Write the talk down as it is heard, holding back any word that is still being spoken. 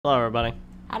Hello, everybody.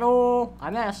 Hello,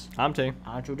 I'm S. I'm T.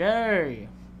 Today,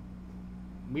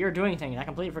 we are doing things. I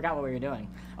completely forgot what we were doing.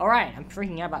 Alright, I'm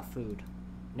freaking out about food.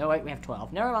 No, wait, we have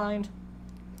 12. Never mind.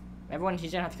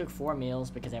 He's gonna have to cook 4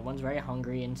 meals because everyone's very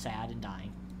hungry and sad and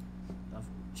dying of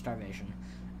starvation.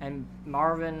 And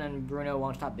Marvin and Bruno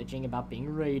won't stop bitching about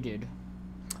being raided.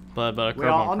 But a We're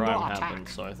all criminal under crime attack. happened,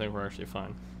 so I think we're actually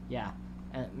fine. Yeah,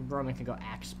 and Roman can go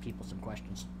ask people some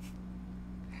questions.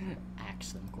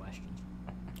 Ask them questions.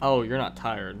 Oh, you're not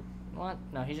tired. What?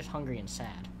 No, he's just hungry and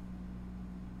sad.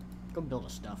 Go build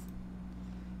us stuff.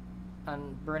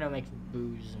 And Bruno makes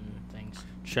booze and things.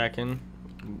 Checking.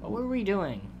 What were we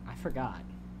doing? I forgot.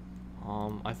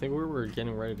 I think we were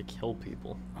getting ready to kill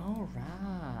people. Oh,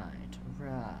 right.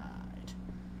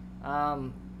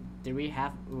 Do we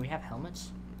have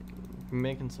helmets?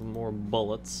 Making some more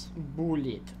bullets.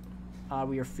 Bullet.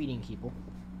 We are feeding people.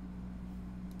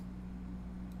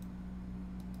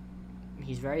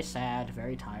 He's very sad,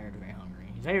 very tired, very hungry.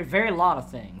 He's very lot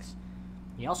of things.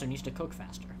 He also needs to cook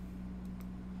faster.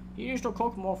 He needs to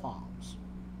cook more farms.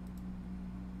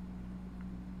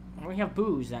 And we have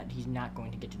booze that he's not going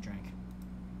to get to drink.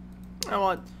 You know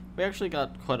what? We actually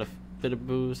got quite a bit of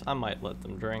booze. I might let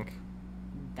them drink.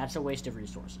 That's a waste of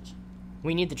resources.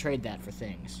 We need to trade that for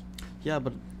things. Yeah,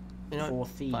 but you know For what?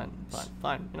 thieves.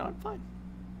 Fine. You know what? Fine.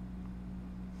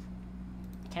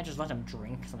 You can't just let them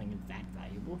drink something that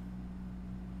valuable.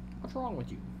 What's wrong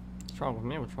with you? What's wrong with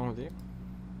me? What's wrong with you?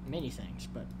 Many things,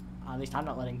 but at least I'm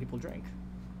not letting people drink.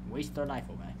 Waste their life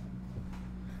away.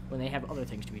 When they have other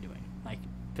things to be doing, like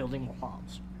building more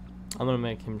farms. I'm gonna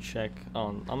make him check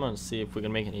on. I'm gonna see if we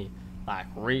can make any like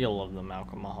real of them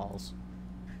alcohols.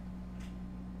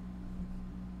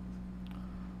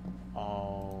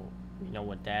 Oh, you know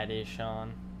what that is,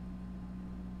 Sean?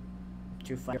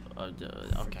 Too far. Okay.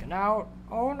 Freaking out.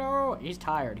 Oh no, he's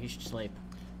tired. He should sleep.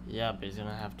 Yeah, but he's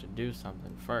gonna have to do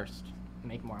something first.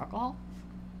 Make more alcohol?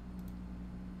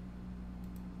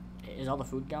 Is all the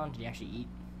food gone? Did he actually eat?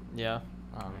 Yeah.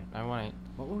 I want to.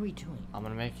 What were we doing? I'm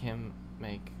gonna make him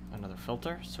make another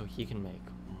filter so he can make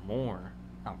more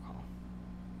alcohol.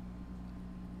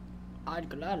 I'd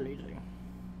gladly do.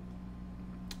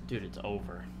 Dude, it's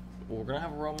over. We're gonna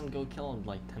have Roman go kill him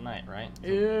like tonight, right?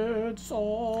 It's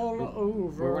all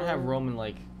over. We're gonna have Roman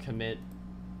like commit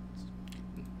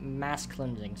mass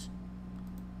cleansings.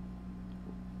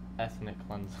 ethnic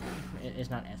cleansing. It's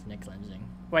not ethnic cleansing.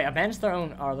 Wait, are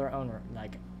their own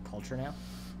like culture now?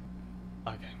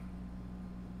 Okay.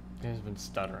 He's been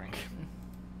stuttering.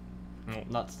 No,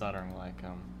 not stuttering, like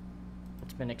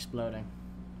It's been exploding.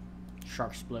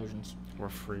 Shark explosions. we're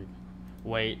free.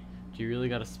 Wait, do you really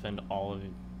gotta spend all of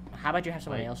it? How about you have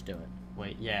somebody Wait. else do it?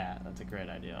 Wait, yeah, that's a great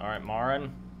idea. Alright,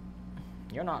 Marin.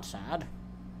 You're not sad.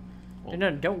 Well-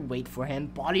 No, don't wait for him.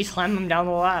 Body slam him down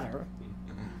the ladder.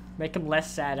 Make him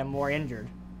less sad and more injured.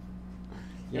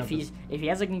 Yeah, If he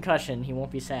has a concussion, he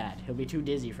won't be sad. He'll be too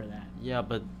dizzy for that. Yeah,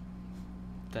 but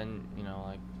then, you know,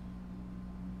 like,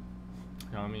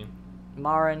 you know what I mean?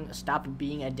 Marin, stop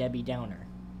being a Debbie Downer.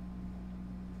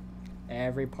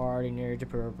 Every party needs a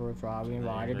purple probably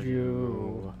invited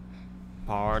you.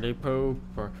 Party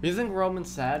pooper. You think Roman's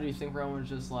sad? Or you think Roman's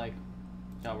just like,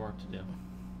 got work to do?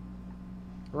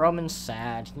 Roman's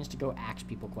sad. He needs to go ask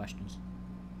people questions.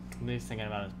 He's thinking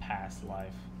about his past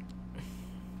life.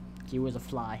 He was a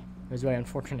fly. It was very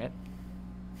unfortunate.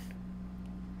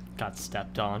 Got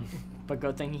stepped on. But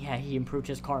good thing he improved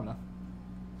his karma.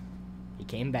 He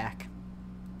came back.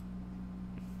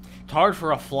 It's hard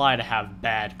for a fly to have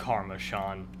bad karma,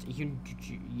 Sean.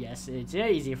 Yes, it's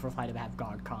very easy for a fly to have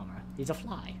guard karma. He's a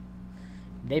fly.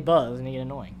 They buzz and they get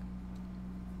annoying.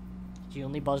 He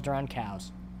only buzzed around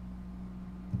cows.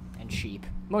 And sheep.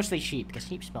 Mostly sheep, because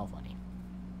sheep smell funny.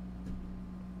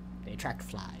 They attract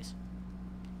flies.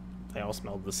 They all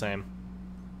smelled the same.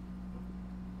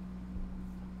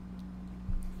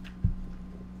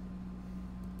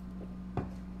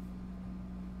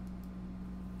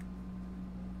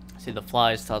 See, the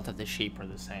flies thought that the sheep were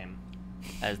the same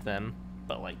as them,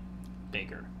 but like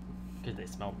bigger, because they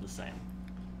smelled the same.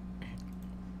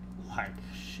 Like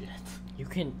shit. You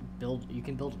can build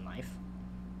a knife.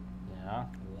 Yeah.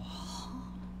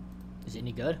 Is it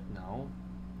any good? No.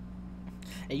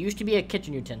 It used to be a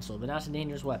kitchen utensil, but now it's a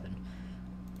dangerous weapon.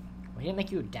 Well, he didn't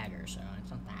make you a dagger, so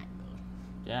it's not that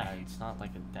good. Yeah, it's not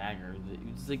like a dagger.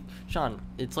 It's like Sean.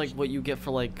 It's like what you get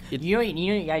for like. You know what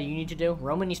you need to do?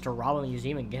 Roman needs to rob a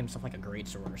museum and get himself like a great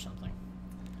sword or something.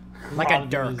 Like a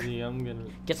dirk.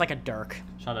 Gets like a dirk.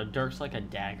 Sean, a dirk's like a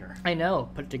dagger. I know.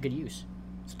 Put it to good use.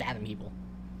 Stabbing people.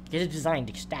 It's designed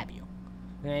to stab you.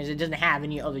 It doesn't have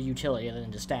any other utility other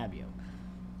than to stab you.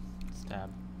 Stab.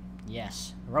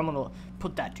 Yes. Roman will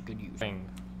put that to good use.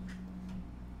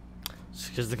 It's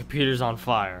because the computer's on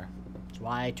fire. That's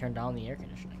why I turned on the air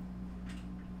conditioning.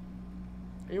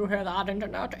 You hear that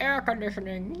internet air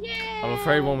conditioning? Yeah! I'm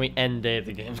afraid when we end day,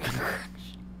 the game's gonna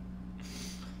crash.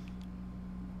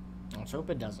 Let's hope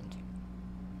it doesn't.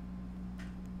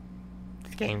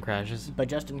 The game crashes. But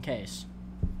just in case.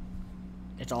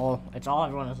 It's all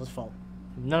everyone else's fault.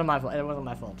 None of my fault. It wasn't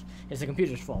my fault. It's the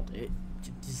computer's fault. It's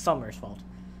Summer's fault.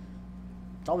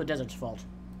 It's all the desert's fault.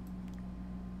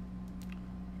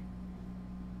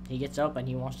 He gets up and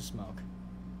he wants to smoke.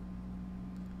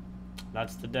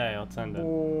 That's the day. Let's end it.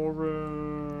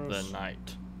 Boris. The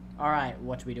night. Alright,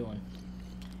 what's we doing?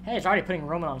 Hey, it's already putting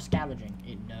Roman on scavenging.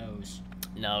 It knows.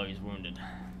 No, he's wounded.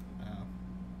 Oh.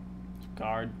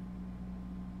 Guard.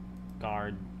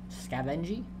 Guard.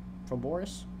 Scavengy? For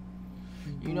Boris?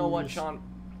 You know what, Sean?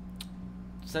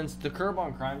 Since the curb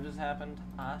on crime just happened,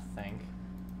 I think.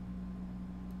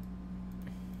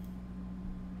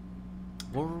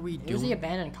 What were we doing? It was the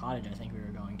abandoned cottage I think we were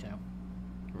going to.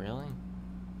 Really?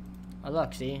 Oh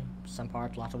look, see? Some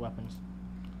parts, lots of weapons.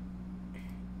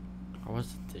 Or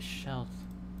was it the shelf?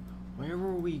 Where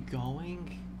were we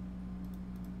going?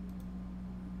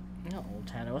 No, Old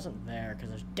Town. It wasn't there because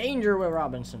there's danger with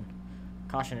Robinson.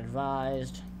 Caution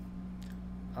advised.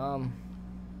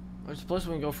 We're supposed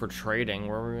to go for trading.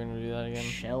 Where were we gonna do that again?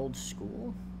 Shelled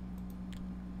school?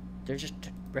 They're just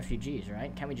refugees,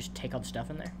 right? Can't we just take all the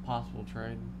stuff in there? Possible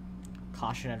trade.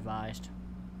 Caution advised.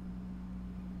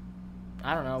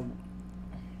 I don't know.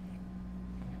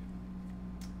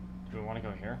 Do we want to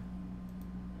go here?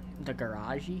 The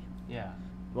garagey? Yeah.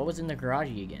 What was in the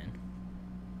garagey again?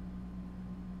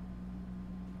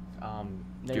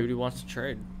 Dude who wants to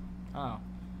trade. Oh.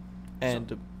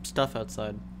 And stuff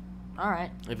outside.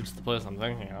 Alright. If it's the place I'm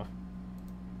thinking of.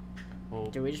 Well,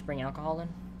 Do we just bring alcohol then?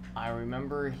 I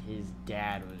remember his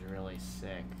dad was really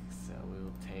sick, so we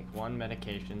will take one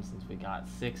medication since we got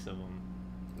 6 of them.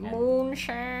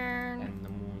 Moonshine! And the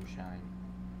moonshine.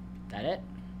 That it?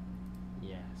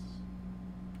 Yes.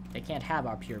 They can't have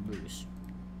our pure booze.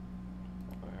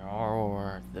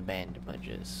 Or the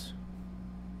bandages.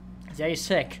 Yeah, he's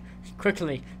sick.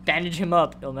 Quickly, bandage him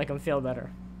up. It'll make him feel better.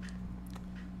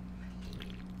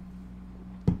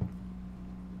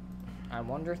 I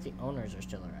wonder if the owners are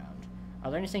still around. Are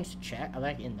there any things to check? Are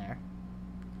they in there?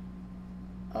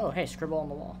 Oh, hey, scribble on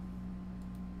the wall.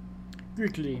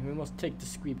 Quickly, we must take the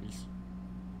scribbles.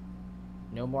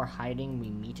 No more hiding, we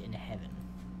meet in heaven.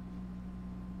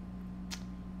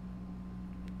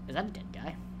 Is that a dead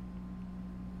guy?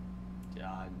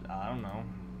 Yeah, I don't know.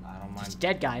 I don't It's a mind.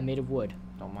 dead guy made of wood.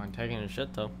 Don't mind taking his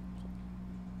shit though.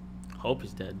 Hope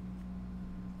he's dead.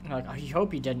 Like, I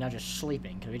hope he did, not just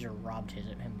sleeping, because we just robbed him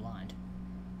blind.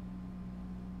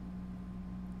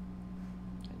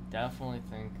 I definitely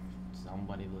think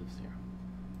somebody lives here.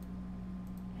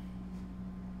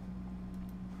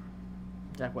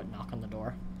 Is that what, knock on the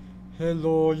door?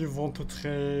 Hello, you want to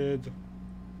trade?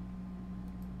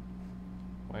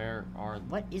 Where are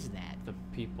What is that? the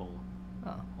people?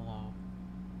 Oh.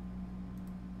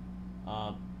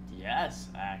 Hello. Yes,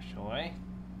 actually.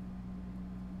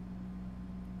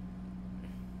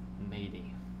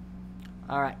 Matey.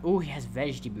 Alright. Ooh, he has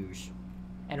vegetables.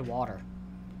 And water.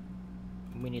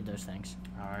 We need those things.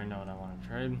 I already know what I want to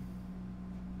trade.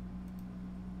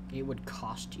 It would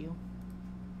cost you?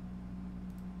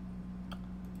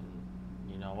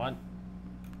 And you know what?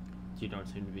 You don't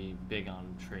seem to be big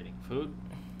on trading food.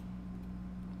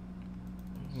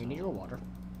 You need your water.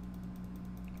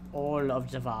 All of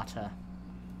the water.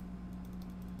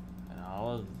 And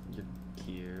all of your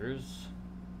gears.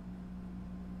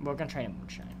 We're gonna trade him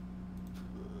moonshine.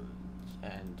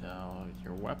 And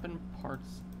your weapon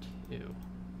parts too.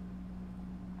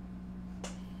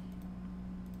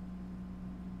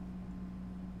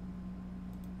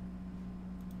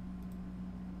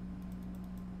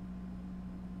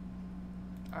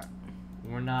 Alright.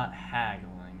 We're not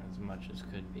haggling as much as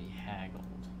could be haggled.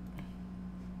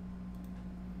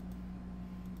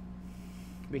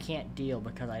 We can't deal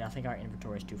because I think our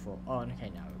inventory is too full. Oh,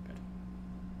 okay, now we're good.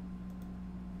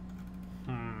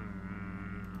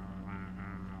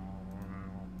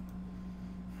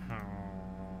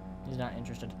 He's not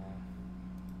interested.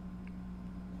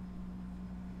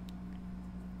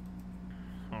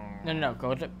 No,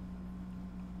 go to...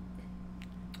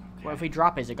 Well, if we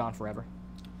drop it, is it gone forever?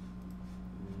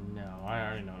 No, I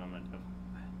already know what I'm gonna do.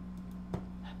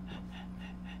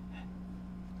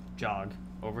 Jog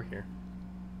over here.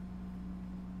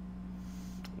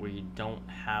 We don't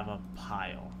have a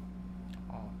pile.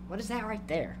 Oh, what is that right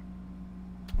there?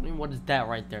 I mean, what is that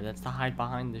right there? That's to hide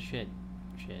behind the shit.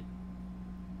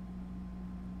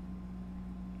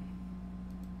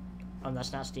 Oh,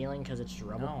 that's not stealing because it's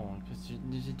rubble? No, because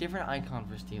there's a different icon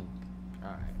for stealing.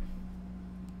 Alright.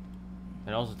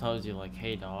 It also tells you, like,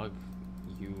 hey, dog,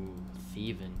 you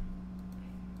thieving.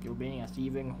 You're being a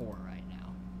thieving whore right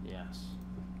now. Yes.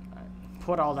 Alright.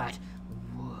 Put all that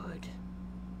wood.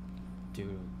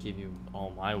 Dude, give you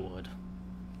all my wood.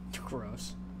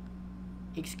 Gross.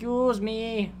 Excuse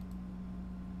me.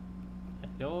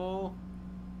 Hello?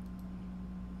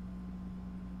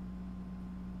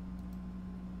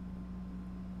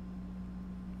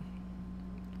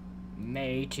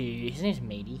 Matey. His name's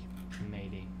Matey.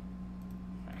 Matey.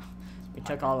 We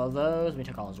took all of those, we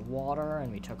took all his water,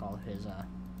 and we took all of his,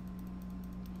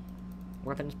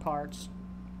 weapons parts.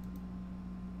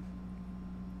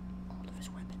 All of his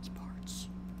weapons parts.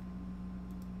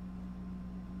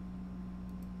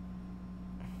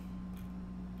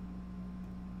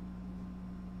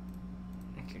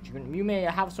 Okay, you may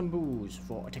have some booze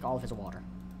for, take all of his water.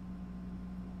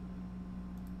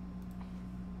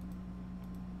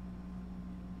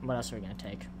 What else are we gonna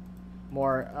take?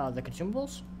 More, the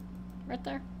consumables? Right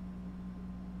there?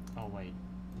 Oh, wait.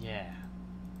 Yeah.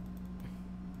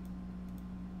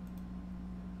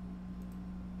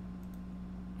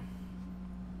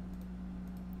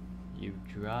 You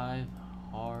drive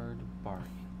hard bargain.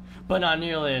 But not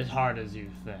nearly as hard as you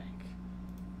think.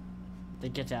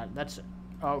 That gets out. That's.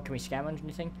 Oh, can we scavenge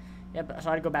anything? Yeah, but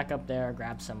so I'd go back up there,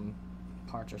 grab some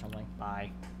parts or something.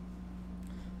 Bye.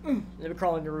 They were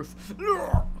crawling the roof.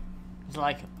 It's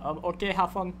like, okay,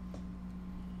 have fun.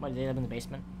 What, did they live in the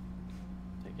basement?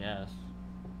 I guess.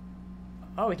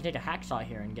 Oh, we can take a hacksaw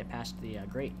here and get past the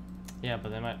grate. Yeah, but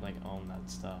they might, like, own that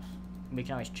stuff. We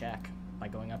can always check by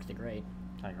going up to the grate.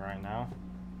 Like, right now?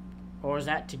 Or is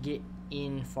that to get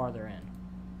in farther in?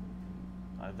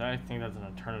 I think that's an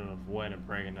alternative way to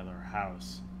break into their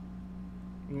house.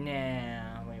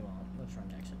 Nah, we won't. Let's run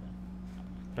to exit then.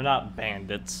 They're not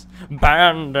bandits.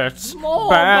 Bandits! More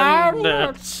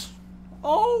Bandits!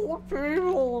 Oh,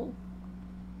 people!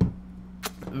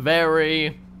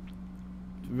 Very...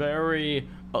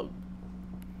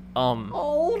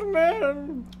 Old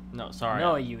men! No, sorry.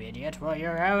 No, you idiot. We're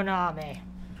your own army.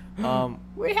 Um...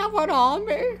 We have an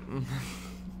army.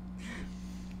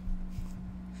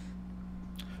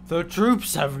 The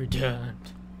troops have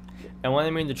returned. And when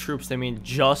they mean the troops, they mean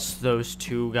just those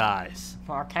two guys.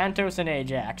 Arcantos and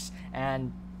Ajax,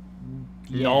 and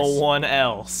No yes. one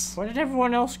else. Where did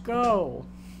everyone else go?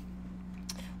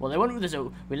 Well, they went with this.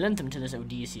 We lent them to this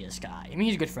Odysseus guy. I mean,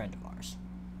 he's a good friend of ours.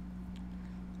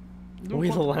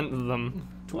 We lent them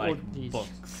To like Odysseus.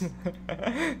 books.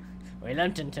 We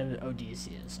lent him to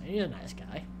Odysseus. He's a nice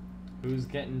guy. Who's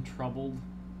getting troubled?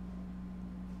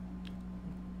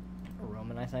 A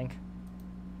Roman, I think.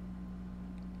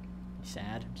 He's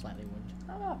sad, slightly wounded.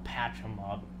 I'm gonna patch him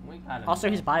up. We got him. Also,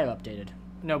 his bio updated.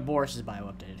 No, Boris is bio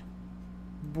updated.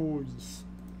 Boris.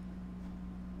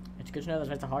 It's good to know that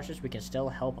despite the hardships, we can still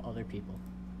help other people.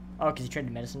 Oh, because he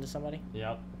traded medicine to somebody?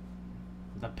 Yep.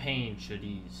 The pain should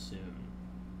ease soon.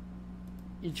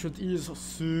 It should ease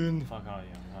soon. Fuck all you.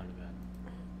 I'm going to bed.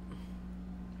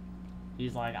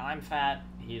 He's like, I'm fat.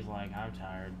 He's like, I'm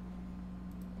tired.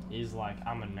 He's like,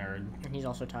 I'm a nerd. And he's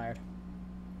also tired.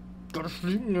 Go to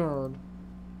sleep, nerd.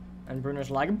 And Bruno's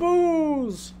like,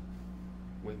 booze!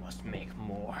 We must make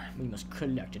more. We must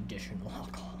collect additional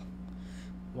alcohol.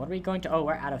 What are we going to... Oh,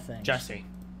 we're out of things. Jesse,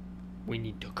 we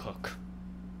need to cook.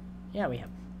 Yeah, we have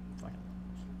fucking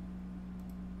logs.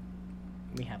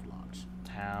 We have logs.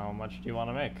 How much do you want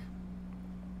to make?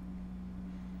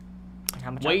 And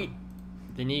how much... Wait.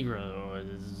 The Negro,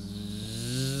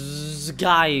 the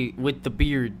guy with the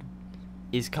beard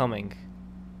is coming.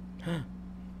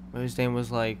 His name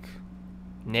was like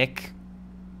Nick.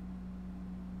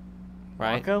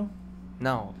 Right? Marco?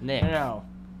 No, Nick. No.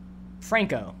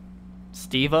 Franco.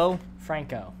 Steve-O?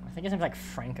 Franco. I think his name's like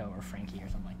Franco or Frankie or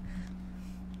something.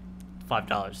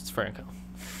 $5. It's Franco.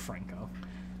 Franco.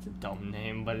 It's a dumb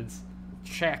name, but it's...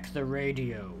 Check the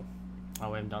radio.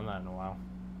 Oh, we haven't done that in a while.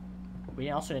 We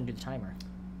also didn't do the timer.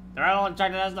 The rebel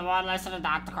instructed us to one listen and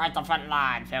not to cross the front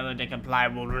line. Failure to comply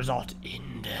will result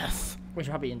in death. We should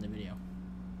probably end the video.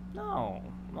 No.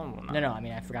 No, I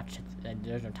mean, I forgot to check.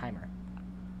 There's no timer.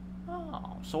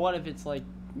 Oh, so what if it's like,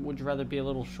 would you rather be a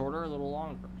little shorter or a little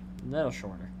longer? A little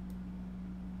shorter.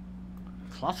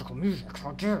 Classical music,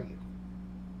 how dare you?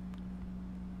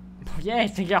 Yeah,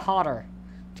 it's gonna get hotter.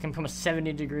 It's gonna become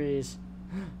 70 degrees.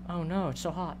 Oh no, it's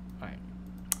so hot. Alright.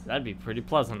 That'd be pretty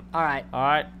pleasant. Alright.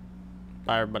 Alright.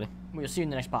 Bye, everybody. We'll see you in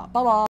the next part. Bye bye.